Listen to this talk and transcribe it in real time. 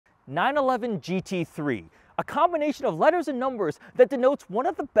911 GT3, a combination of letters and numbers that denotes one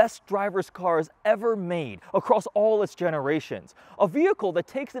of the best driver's cars ever made across all its generations. A vehicle that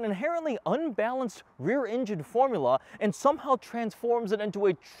takes an inherently unbalanced rear engine formula and somehow transforms it into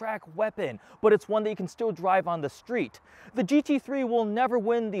a track weapon, but it's one that you can still drive on the street. The GT3 will never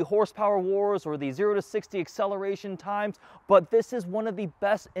win the horsepower wars or the 0 to 60 acceleration times, but this is one of the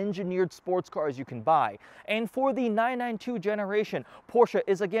best engineered sports cars you can buy. And for the 992 generation, Porsche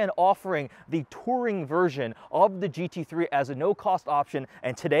is again offering the touring version of the GT3 as a no-cost option,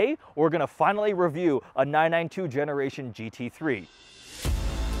 and today we're going to finally review a 992 generation GT3.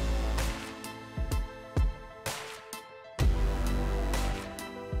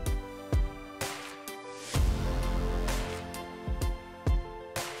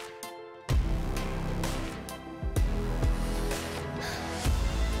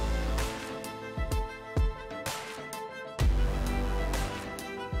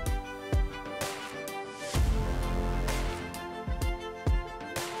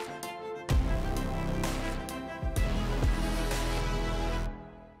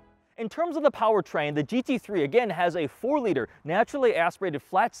 In terms of the powertrain, the GT3 again has a 4-liter naturally aspirated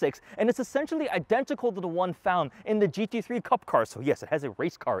flat 6, and it's essentially identical to the one found in the GT3 Cup car. So yes, it has a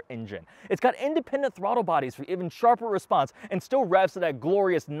race car engine. It's got independent throttle bodies for even sharper response and still revs to that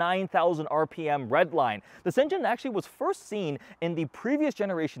glorious 9,000 RPM red line. This engine actually was first seen in the previous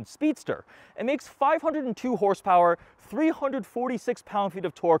generation Speedster. It makes 502 horsepower, 346 pound-feet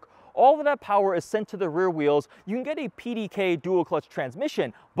of torque. All of that power is sent to the rear wheels. You can get a PDK dual clutch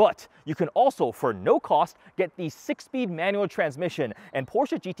transmission, but you can also, for no cost, get the 6-speed manual transmission. And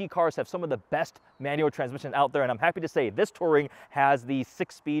Porsche GT cars have some of the best manual transmissions out there, and I'm happy to say this Touring has the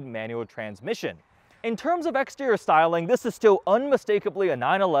 6-speed manual transmission. In terms of exterior styling, this is still unmistakably a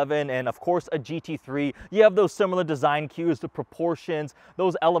 911 and of course a GT3. You have those similar design cues, the proportions,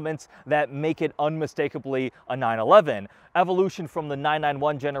 those elements that make it unmistakably a 911. Evolution from the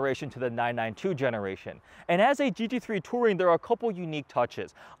 991 generation to the 992 generation. And as a GT3 Touring, there are a couple unique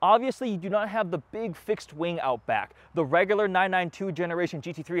touches. Obviously, you do not have the big fixed wing out back. The regular 992 generation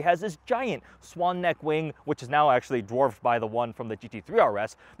GT3 has this giant swan neck wing, which is now actually dwarfed by the one from the GT3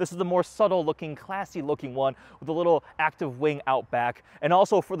 RS. This is the more subtle looking, classy looking one with a little active wing out back. And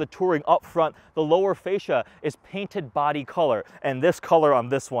also for the Touring up front, the lower fascia is painted body color. And this color on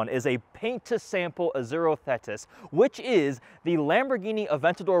this one is a paint to sample Azzurro Thetis, which is the Lamborghini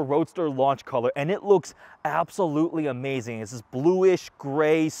Aventador Roadster launch color, and it looks absolutely amazing. It's this bluish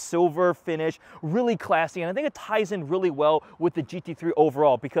gray silver finish, really classy, and I think it ties in really well with the GT3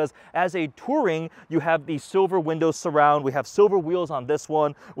 overall, because as a Touring, you have the silver window surround. We have silver wheels on this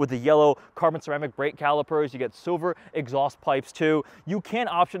one with the yellow carbon ceramic brake calipers. You get silver exhaust pipes too. You can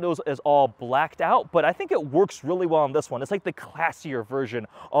option those as all blacked out, but I think it works really well on this one. It's like the classier version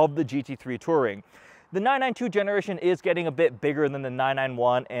of the GT3 Touring. The 992 generation is getting a bit bigger than the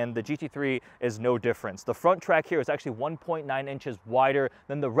 991, and the GT3 is no difference. The front track here is actually 1.9 inches wider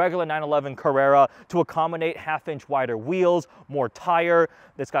than the regular 911 Carrera to accommodate half-inch wider wheels, more tire.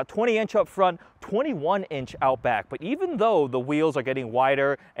 It's got 20-inch up front, 21-inch out back. But even though the wheels are getting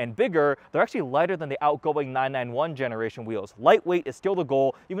wider and bigger, they're actually lighter than the outgoing 991 generation wheels. Lightweight is still the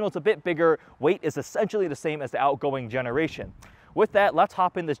goal. Even though it's a bit bigger, weight is essentially the same as the outgoing generation. With that, let's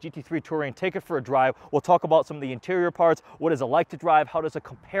hop in this GT3 Touring, take it for a drive. We'll talk about some of the interior parts, what is it like to drive, how does it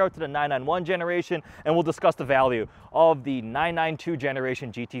compare to the 991 generation, and we'll discuss the value of the 992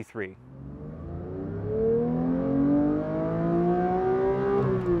 generation GT3.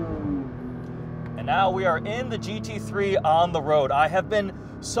 And now we are in the GT3 on the road. I have been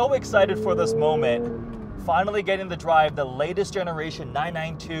so excited for this moment, finally getting to drive the latest generation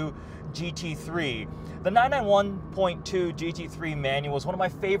 992 GT3. The 991.2 GT3 manual is one of my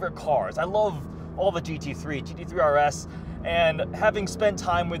favorite cars. I love all the GT3 RS, and having spent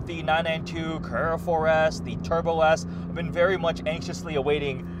time with the 992 Carrera 4S, the Turbo S, I've been very much anxiously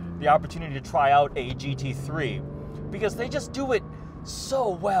awaiting the opportunity to try out a GT3 because they just do it so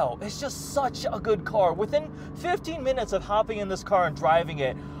well. It's just such a good car. Within 15 minutes of hopping in this car and driving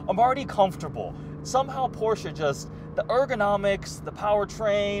it, I'm already comfortable. Somehow Porsche just, the ergonomics, the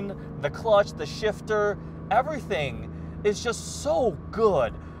powertrain, the clutch, the shifter, everything is just so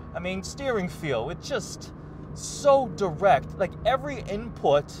good. I mean, steering feel, it's just so direct. Like every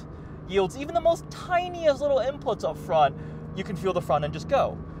input yields, even the most tiniest little inputs up front, you can feel the front end just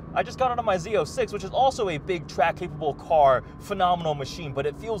go. I just got it on my Z06, which is also a big track-capable car, phenomenal machine, but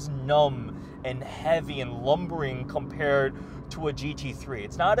it feels numb and heavy and lumbering compared to a GT3.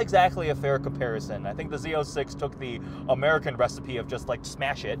 It's not exactly a fair comparison. I think the Z06 took the American recipe of just like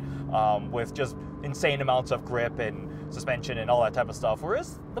smash it with just insane amounts of grip and suspension and all that type of stuff,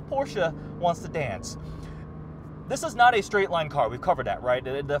 whereas the Porsche wants to dance. This is not a straight line car. We've covered that, right?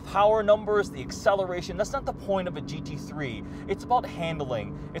 The power numbers, the acceleration, that's not the point of a GT3. It's about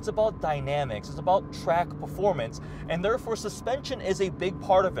handling. It's about dynamics. It's about track performance. And therefore, suspension is a big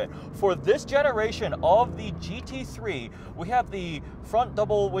part of it. For this generation of the GT3, we have the front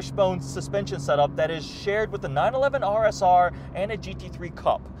double wishbone suspension setup that is shared with the 911 RSR and a GT3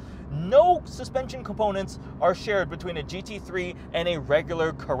 Cup. No suspension components are shared between a GT3 and a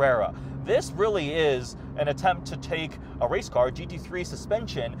regular Carrera. This really is an attempt to take a race car, GT3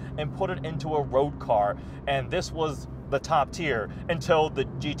 suspension, and put it into a road car. And this was the top tier until the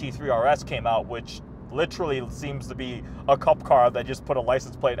GT3 RS came out, which literally seems to be a cup car that just put a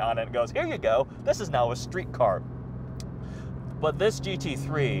license plate on it and goes, here you go, this is now a street car. But this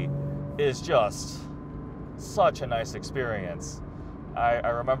GT3 is just such a nice experience. I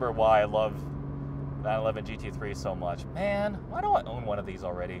remember why I love 911 GT3 so much. Man, why don't I own one of these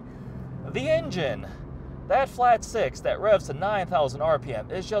already? The engine, that flat six that revs to 9,000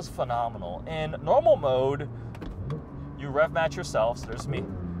 RPM is just phenomenal. In normal mode, you rev match yourself, so there's me.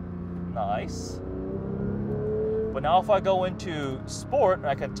 Nice. But now if I go into sport, and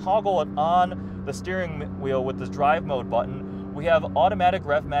I can toggle it on the steering wheel with this drive mode button, we have automatic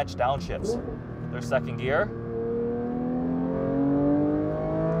rev match downshifts. There's second gear.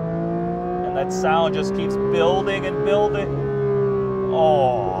 And that sound just keeps building and building.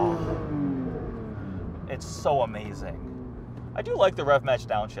 Oh, it's so amazing. I do like the rev match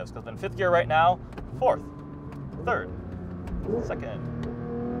downshifts because in fifth gear right now, fourth, third, second.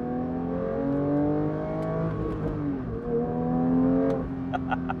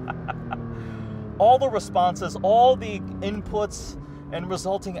 All the responses, all the inputs and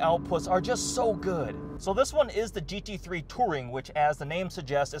resulting outputs are just so good. So this one is the GT3 Touring, which as the name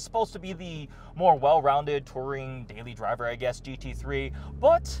suggests, is supposed to be the more well-rounded touring daily driver, I guess, GT3.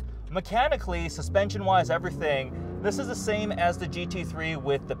 But mechanically, suspension-wise, everything, this is the same as the GT3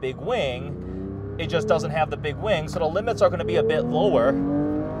 with the big wing. It just doesn't have the big wing, so the limits are going to be a bit lower.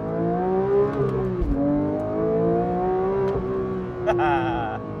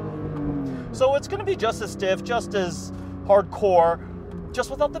 So it's going to be just as stiff, just as hardcore,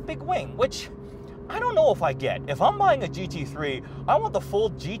 just without the big wing, which I don't know if I get. If I'm buying a GT3, I want the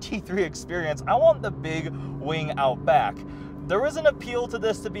full GT3 experience. I want the big wing out back. There is an appeal to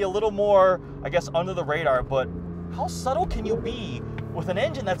this to be a little more, I guess, under the radar, but how subtle can you be with an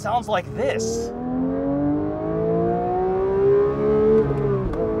engine that sounds like this?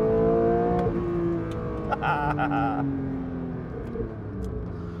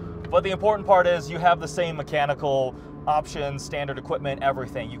 But the important part is you have the same mechanical options, standard equipment,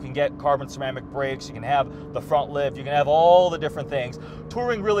 everything. You can get carbon ceramic brakes, you can have the front lift, you can have all the different things.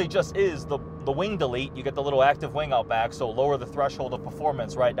 Touring really just is the wing delete. You get the little active wing out back, so lower the threshold of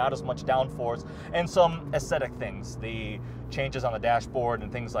performance, right? Not as much downforce, and some aesthetic things, the changes on the dashboard and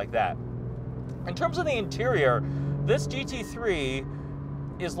things like that. In terms of the interior, this GT3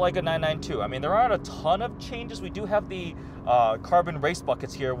 is like a 992. I mean, there aren't a ton of changes. We do have the carbon race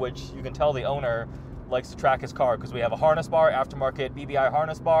buckets here, which you can tell the owner likes to track his car because we have a harness bar, aftermarket BBI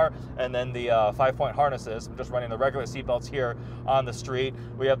harness bar, and then the 5-point harnesses. I'm just running the regular seatbelts here on the street.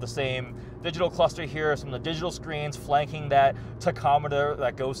 We have the same digital cluster here, some of the digital screens flanking that tachometer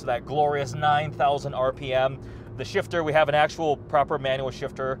that goes to that glorious 9,000 RPM. The shifter, we have an actual proper manual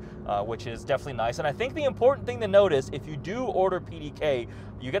shifter, which is definitely nice. And I think the important thing to note is if you do order PDK,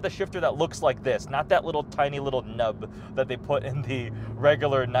 you get the shifter that looks like this, not that little tiny little nub that they put in the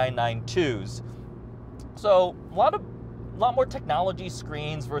regular 992s. So a lot more technology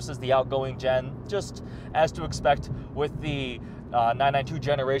screens versus the outgoing gen, just as to expect with the 992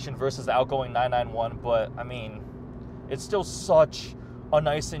 generation versus the outgoing 991. But I mean, it's still such a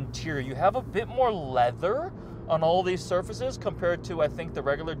nice interior. You have a bit more leather on all these surfaces compared to, I think, the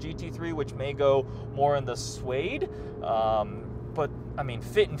regular GT3, which may go more in the suede. But I mean,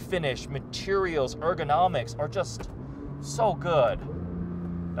 fit and finish, materials, ergonomics are just so good.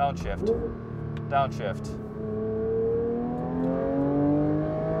 Downshift, downshift.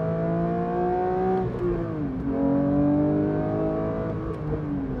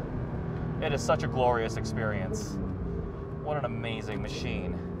 It is such a glorious experience. What an amazing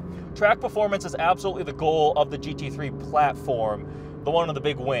machine. Track performance is absolutely the goal of the GT3 platform, the one on the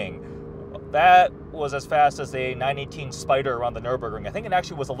big wing. That was as fast as a 918 Spider around the Nürburgring. I think it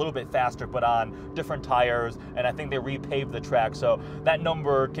actually was a little bit faster, but on different tires, and I think they repaved the track, so that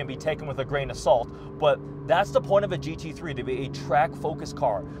number can be taken with a grain of salt. But that's the point of a GT3, to be a track-focused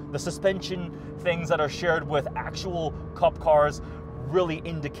car. The suspension things that are shared with actual Cup cars really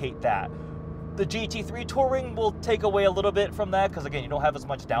indicate that. The GT3 Touring will take away a little bit from that, because again, you don't have as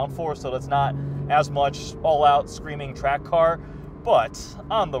much downforce, so it's not as much all-out screaming track car. But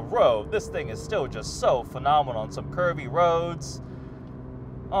on the road, this thing is still just so phenomenal on some curvy roads.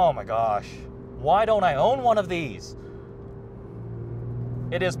 Oh my gosh. Why don't I own one of these?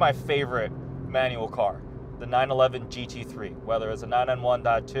 It is my favorite manual car, the 911 GT3. Whether it's a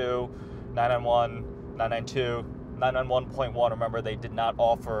 991.2, 991, 992, 991.1. Remember, they did not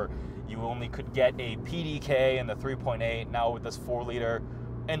offer, you only could get a PDK in the 3.8. Now with this 4-liter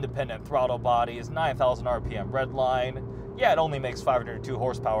independent throttle body, is 9,000 RPM redline. Yeah, it only makes 502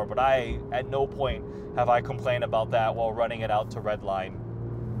 horsepower, but at no point have I complained about that while running it out to redline.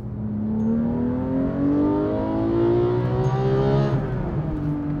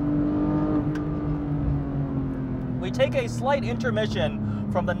 We take a slight intermission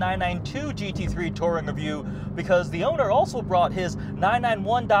from the 992 GT3 Touring review because the owner also brought his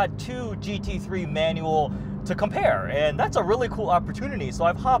 991.2 GT3 manual to compare, and that's a really cool opportunity. So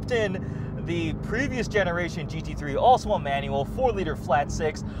I've hopped in the previous generation GT3, also a manual, 4-liter flat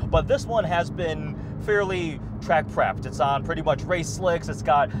 6, but this one has been fairly track prepped. It's on pretty much race slicks. It's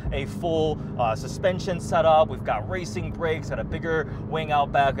got a full suspension setup. We've got racing brakes, got a bigger wing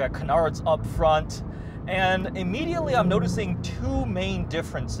out back, got canards up front. And immediately I'm noticing two main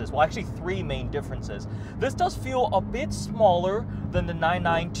differences. Well, actually 3 main differences. This does feel a bit smaller than the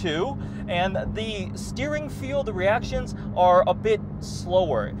 992, and the steering feel, the reactions are a bit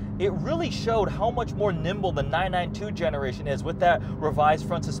slower. It really showed how much more nimble the 992 generation is with that revised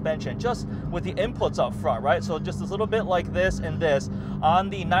front suspension, just with the inputs up front, right? So just a little bit like this and this. On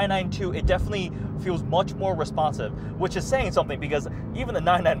the 992, it definitely feels much more responsive, which is saying something, because even the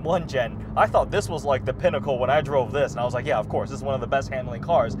 991 gen, I thought this was like the pinnacle when I drove this, and I was like, yeah, of course, this is one of the best handling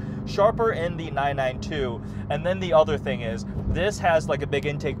cars. Sharper in the 992, and then the other thing is, this has like a big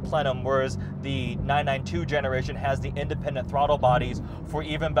intake plenum, whereas the 992 generation has the independent throttle bodies for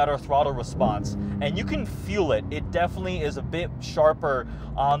even better throttle response. And you can feel it. It definitely is a bit sharper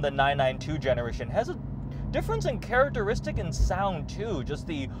on the 992 generation. It has a difference in characteristic and sound too, just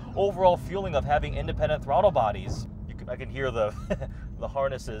the overall feeling of having independent throttle bodies. I can hear the the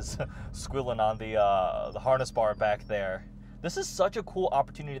harnesses squealing on the harness bar back there. This is such a cool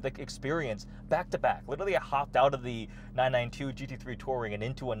opportunity to experience back to back. Literally, I hopped out of the 992 GT3 Touring and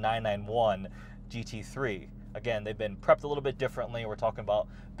into a 991 GT3. Again, they've been prepped a little bit differently. We're talking about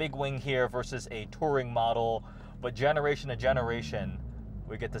big wing here versus a touring model, but generation to generation,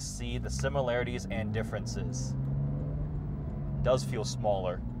 we get to see the similarities and differences. It does feel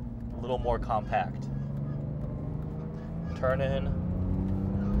smaller, a little more compact. Turn in.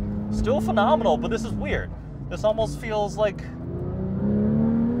 Still phenomenal, but this is weird. This almost feels like a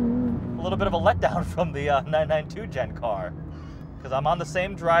little bit of a letdown from the 992 gen car, because I'm on the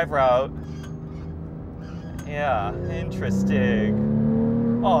same drive route. Yeah,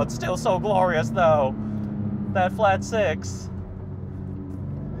 interesting. Oh, it's still so glorious though. That flat 6.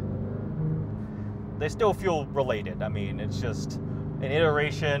 They still feel related. I mean, it's just an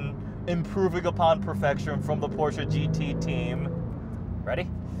iteration improving upon perfection from the Porsche GT team. Ready?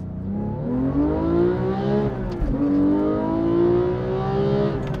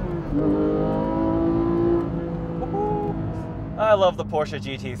 I love the Porsche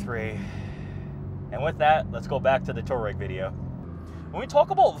GT3. And with that, let's go back to the Touring video. When we talk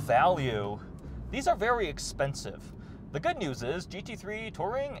about value, these are very expensive. The good news is GT3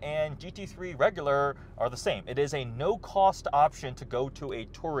 Touring and GT3 regular are the same. It is a no-cost option to go to a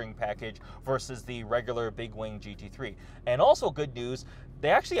touring package versus the regular big wing GT3. And also good news, they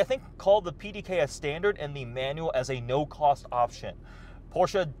actually, I think, call the PDK as standard and the manual as a no-cost option.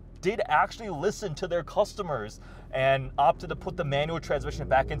 Porsche did actually listen to their customers and opted to put the manual transmission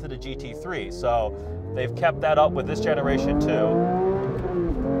back into the GT3. So they've kept that up with this generation too.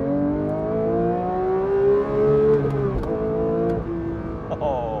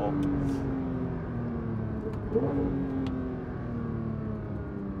 Oh.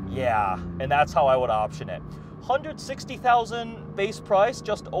 Yeah, and that's how I would option it. 160,000 base price,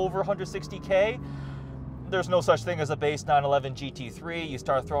 just over 160K. There's no such thing as a base 911 GT3. You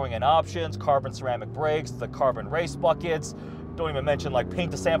start throwing in options, carbon ceramic brakes, the carbon race buckets. Don't even mention like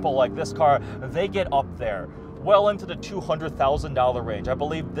paint to sample like this car. They get up there. well into the $200,000 range. I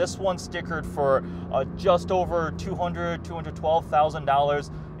believe this one stickered for just over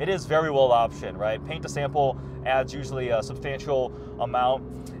 $212,000. It is very well optioned, right? Paint to sample adds usually a substantial amount.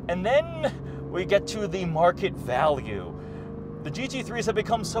 And then we get to the market value. The GT3s have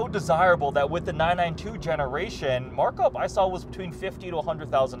become so desirable that with the 992 generation, markup I saw was between $50,000 to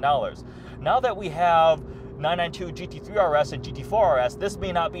 $100,000. Now that we have 992 GT3 RS and GT4 RS, this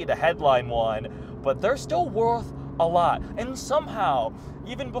may not be the headline one, but they're still worth a lot. And somehow,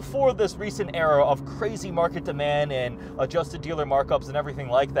 even before this recent era of crazy market demand and adjusted dealer markups and everything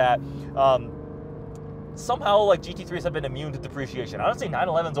like that, somehow like GT3s have been immune to depreciation. Honestly,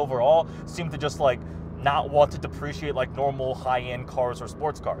 911s overall seem to just like not want to depreciate like normal high-end cars or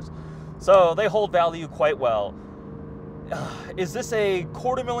sports cars. So they hold value quite well. Is this a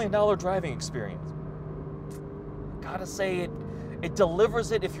 $250,000 driving experience? Gotta say it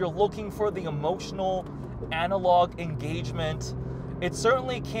delivers it if you're looking for the emotional analog engagement. It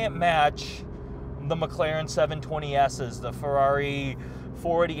certainly can't match the McLaren 720S's, the Ferrari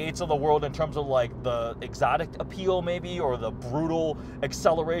 488s of the world in terms of like the exotic appeal maybe, or the brutal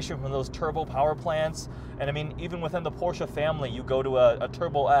acceleration from those turbo power plants. And I mean, even within the Porsche family, you go to a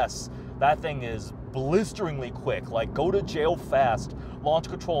Turbo S, that thing is blisteringly quick, like go to jail fast, launch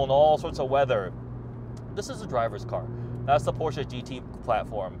control in all sorts of weather. This is a driver's car. That's the Porsche GT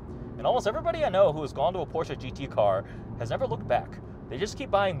platform. And almost everybody I know who has gone to a Porsche GT car has never looked back. They just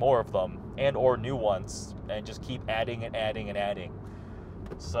keep buying more of them and or new ones and just keep adding and adding and adding.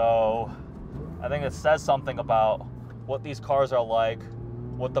 So I think it says something about what these cars are like,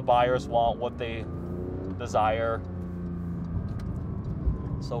 what the buyers want, what they desire.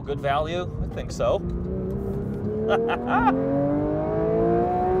 So good value? I think so.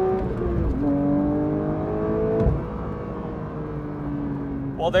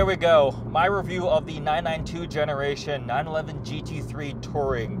 Well, there we go. My review of the 992 generation 911 GT3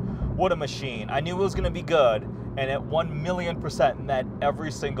 Touring. What a machine. I knew it was going to be good, and it 1,000,000% met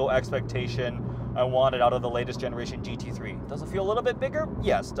every single expectation I wanted out of the latest generation GT3. Does it feel a little bit bigger?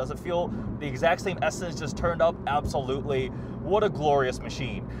 Yes. Does it feel the exact same essence just turned up? Absolutely. What a glorious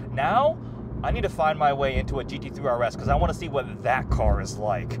machine. Now, I need to find my way into a GT3 RS because I want to see what that car is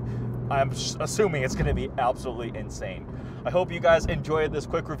like. I'm assuming it's going to be absolutely insane. I hope you guys enjoyed this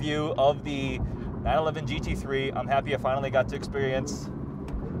quick review of the 911 GT3. I'm happy I finally got to experience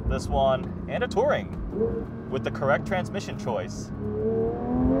this one and a Touring with the correct transmission choice.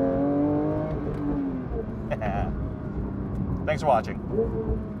 Thanks for watching.